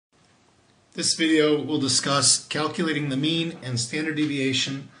This video will discuss calculating the mean and standard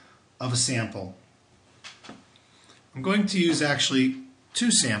deviation of a sample. I'm going to use actually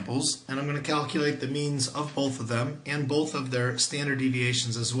two samples, and I'm going to calculate the means of both of them and both of their standard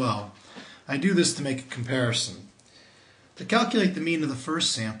deviations as well. I do this to make a comparison. To calculate the mean of the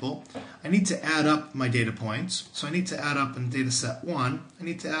first sample, I need to add up my data points. So I need to add up in data set 1, I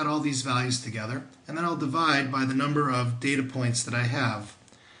need to add all these values together, and then I'll divide by the number of data points that I have.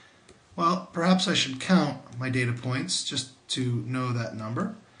 Well, perhaps I should count my data points just to know that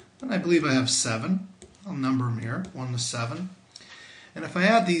number. And I believe I have 7. I'll number them here, 1 to 7. And if I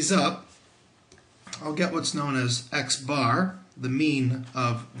add these up, I'll get what's known as x bar, the mean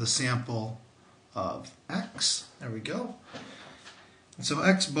of the sample of x. There we go. And so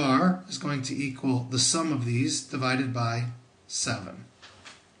x bar is going to equal the sum of these divided by 7.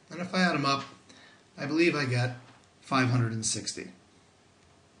 And if I add them up, I believe I get 560.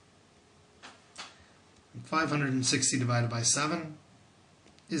 560 divided by 7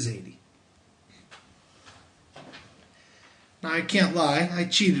 is 80. Now I can't lie, I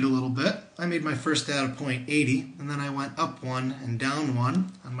cheated a little bit. I made my first data point 80, and then I went up 1 and down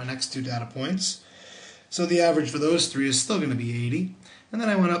 1 on my next two data points. So the average for those three is still going to be 80. And then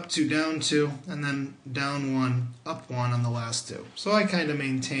I went up 2, down 2, and then down 1, up 1 on the last two. So I kind of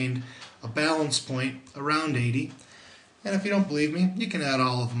maintained a balance point around 80. And if you don't believe me, you can add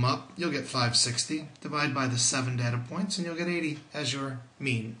all of them up. You'll get 560. Divide by the 7 data points, and you'll get 80 as your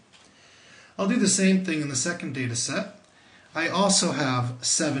mean. I'll do the same thing in the second data set. I also have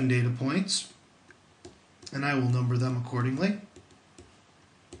 7 data points, and I will number them accordingly.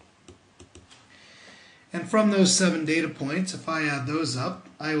 And from those 7 data points, if I add those up,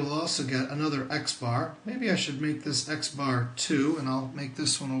 I will also get another x bar. Maybe I should make this x bar 2, and I'll make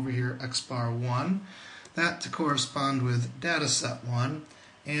this one over here x bar 1. That to correspond with data set 1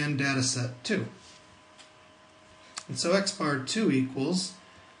 and data set 2. And so x bar 2 equals,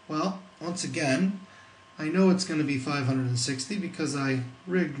 well, once again, I know it's going to be 560 because I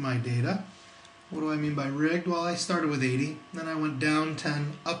rigged my data. What do I mean by rigged? Well, I started with 80, then I went down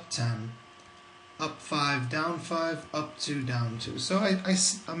 10, up 10, up 5, down 5, up 2, down 2. So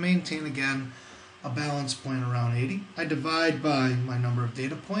I maintain again a balance point around 80. I divide by my number of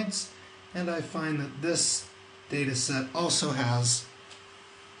data points, and I find that this data set also has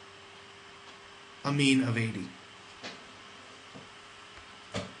a mean of 80.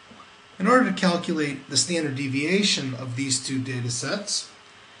 In order to calculate the standard deviation of these two data sets,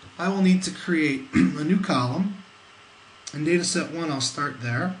 I will need to create a new column. In data set 1, I'll start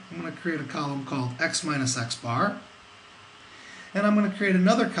there. I'm going to create a column called x minus x bar. And I'm going to create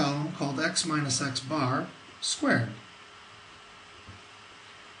another column called x minus x bar squared.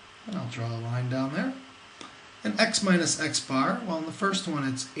 And I'll draw a line down there. And x minus x bar, well, in the first one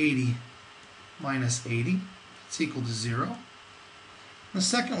it's 80 minus 80. It's equal to 0. In the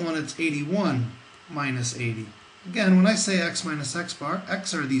second one it's 81 minus 80. Again, when I say x minus x bar,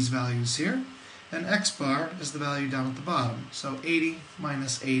 x are these values here, and x bar is the value down at the bottom. So 80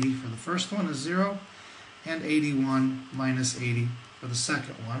 minus 80 for the first one is 0, and 81 minus 80 for the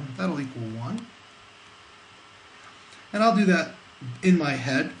second one. That'll equal 1. And I'll do that in my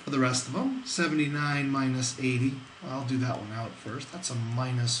head for the rest of them. 79 minus 80, well, I'll do that one out first. That's a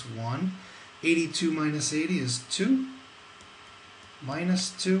minus 1. 82 minus 80 is 2. Minus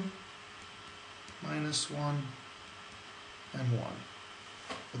 2, minus 1, and 1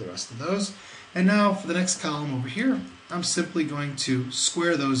 for the rest of those. And now for the next column over here, I'm simply going to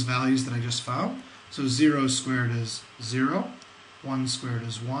square those values that I just found. So 0 squared is 0, 1 squared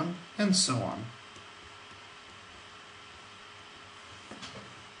is 1, and so on.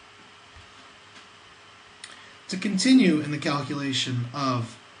 To continue in the calculation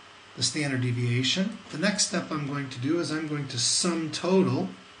of the standard deviation, the next step I'm going to do is I'm going to sum total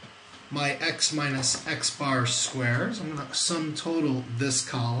my x minus x bar squares. I'm going to sum total this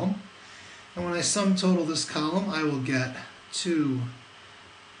column. And when I sum total this column, I will get 2,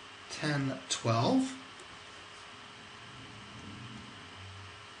 10, 12.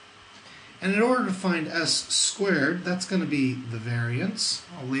 And in order to find s squared, that's going to be the variance.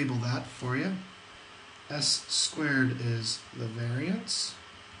 I'll label that for you. S squared is the variance.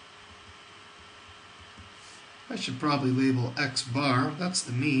 I should probably label x bar, that's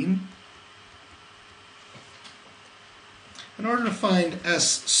the mean. In order to find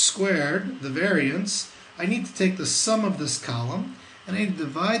s squared, the variance, I need to take the sum of this column, and I need to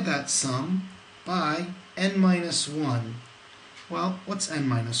divide that sum by n minus 1. Well, what's n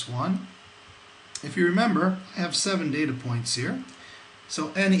minus 1? If you remember, I have 7 data points here,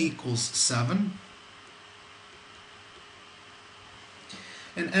 so n equals 7.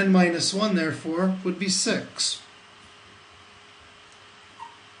 And n minus 1, therefore, would be 6.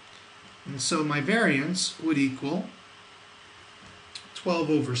 And so my variance would equal 12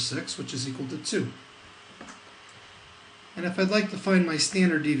 over 6, which is equal to 2. And if I'd like to find my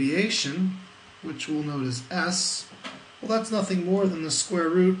standard deviation, which we'll note as s, well, that's nothing more than the square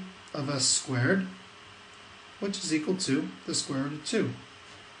root of s squared, which is equal to the square root of 2.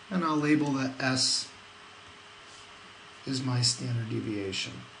 And I'll label that s is my standard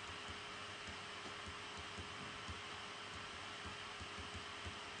deviation.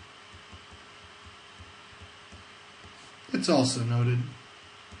 It's also noted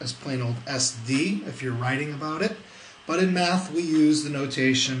as plain old SD if you're writing about it, but in math we use the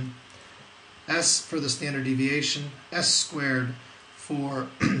notation S for the standard deviation, S squared for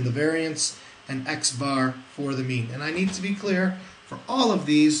the variance, and X bar for the mean. And I need to be clear, for all of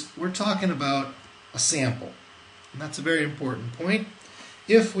these, we're talking about a sample. And that's a very important point.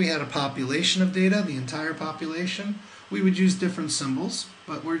 If we had a population of data, the entire population, we would use different symbols,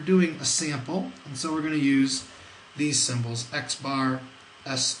 but we're doing a sample, and so we're going to use these symbols, X bar,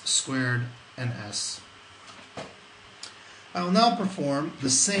 S squared, and S. I will now perform the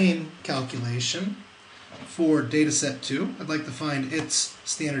same calculation for data set 2. I'd like to find its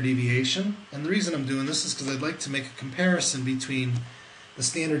standard deviation, and the reason I'm doing this is because I'd like to make a comparison between the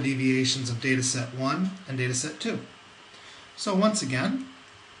standard deviations of data set 1 and data set 2. So once again,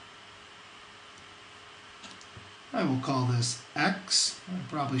 I will call this X. I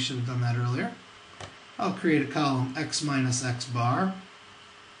probably should have done that earlier. I'll create a column X minus X bar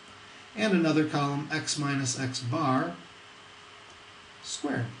and another column X minus X bar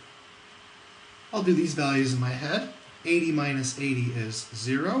squared. I'll do these values in my head. 80 minus 80 is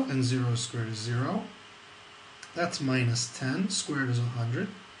 0, and 0 squared is 0. That's minus 10, squared is 100.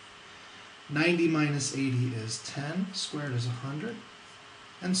 90 minus 80 is 10, squared is 100,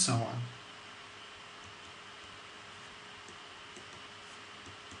 and so on.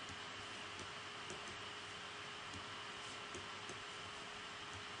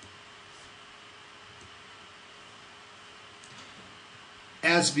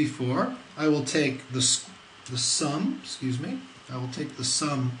 As before, I will take the sum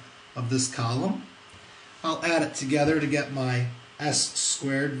of this column. I'll add it together to get my S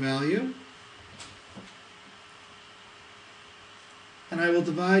squared value. And I will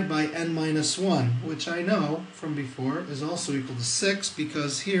divide by n minus 1, which I know from before is also equal to 6,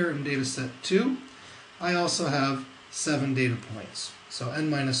 because here in data set 2, I also have 7 data points. So n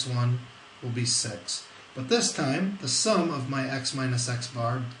minus 1 will be 6. But this time, the sum of my x minus x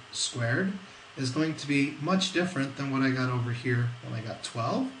bar squared is going to be much different than what I got over here when I got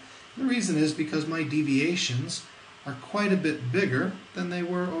 12. The reason is because my deviations are quite a bit bigger than they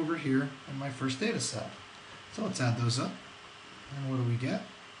were over here in my first data set. So let's add those up. And what do we get?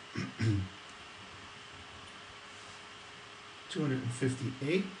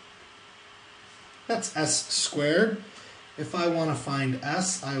 258. That's s squared. If I want to find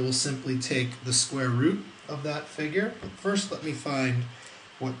s, I will simply take the square root of that figure. But first, let me find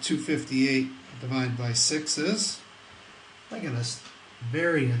what 258 divided by 6 is. I get a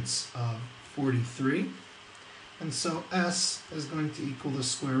variance of 43. And so s is going to equal the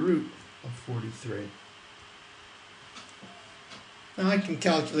square root of 43. Now I can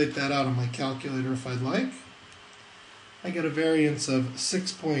calculate that out on my calculator if I'd like. I get a variance of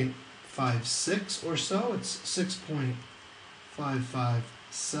 6.56 or so. It's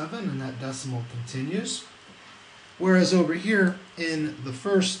 6.557, and that decimal continues. Whereas over here in the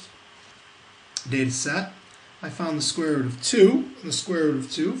first data set, I found the square root of 2. And the square root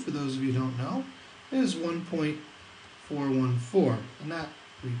of 2, for those of you who don't know, is 1.414, and that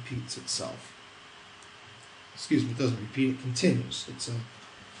repeats itself. Excuse me, it doesn't repeat, it continues. It's an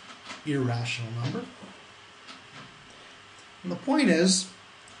irrational number. And the point is,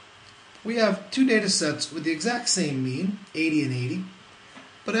 we have two data sets with the exact same mean, 80 and 80,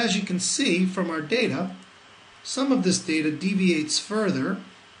 but as you can see from our data, some of this data deviates further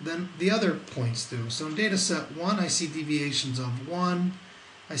than the other points do. So in data set 1, I see deviations of 1,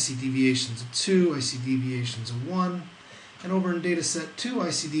 I see deviations of 2, I see deviations of 1, and over in data set 2, I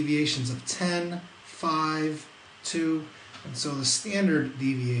see deviations of 10, 5, 2, and so the standard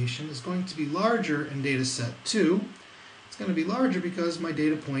deviation is going to be larger in data set 2. It's going to be larger because my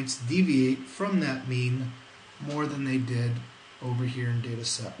data points deviate from that mean more than they did over here in data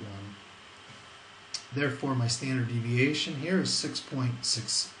set 1. Therefore, my standard deviation here is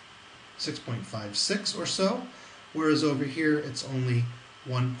 6.56 or so, whereas over here it's only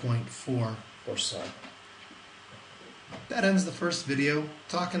 1.4 or so. That ends the first video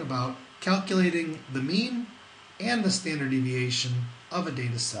talking about calculating the mean and the standard deviation of a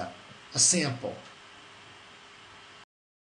data set, a sample.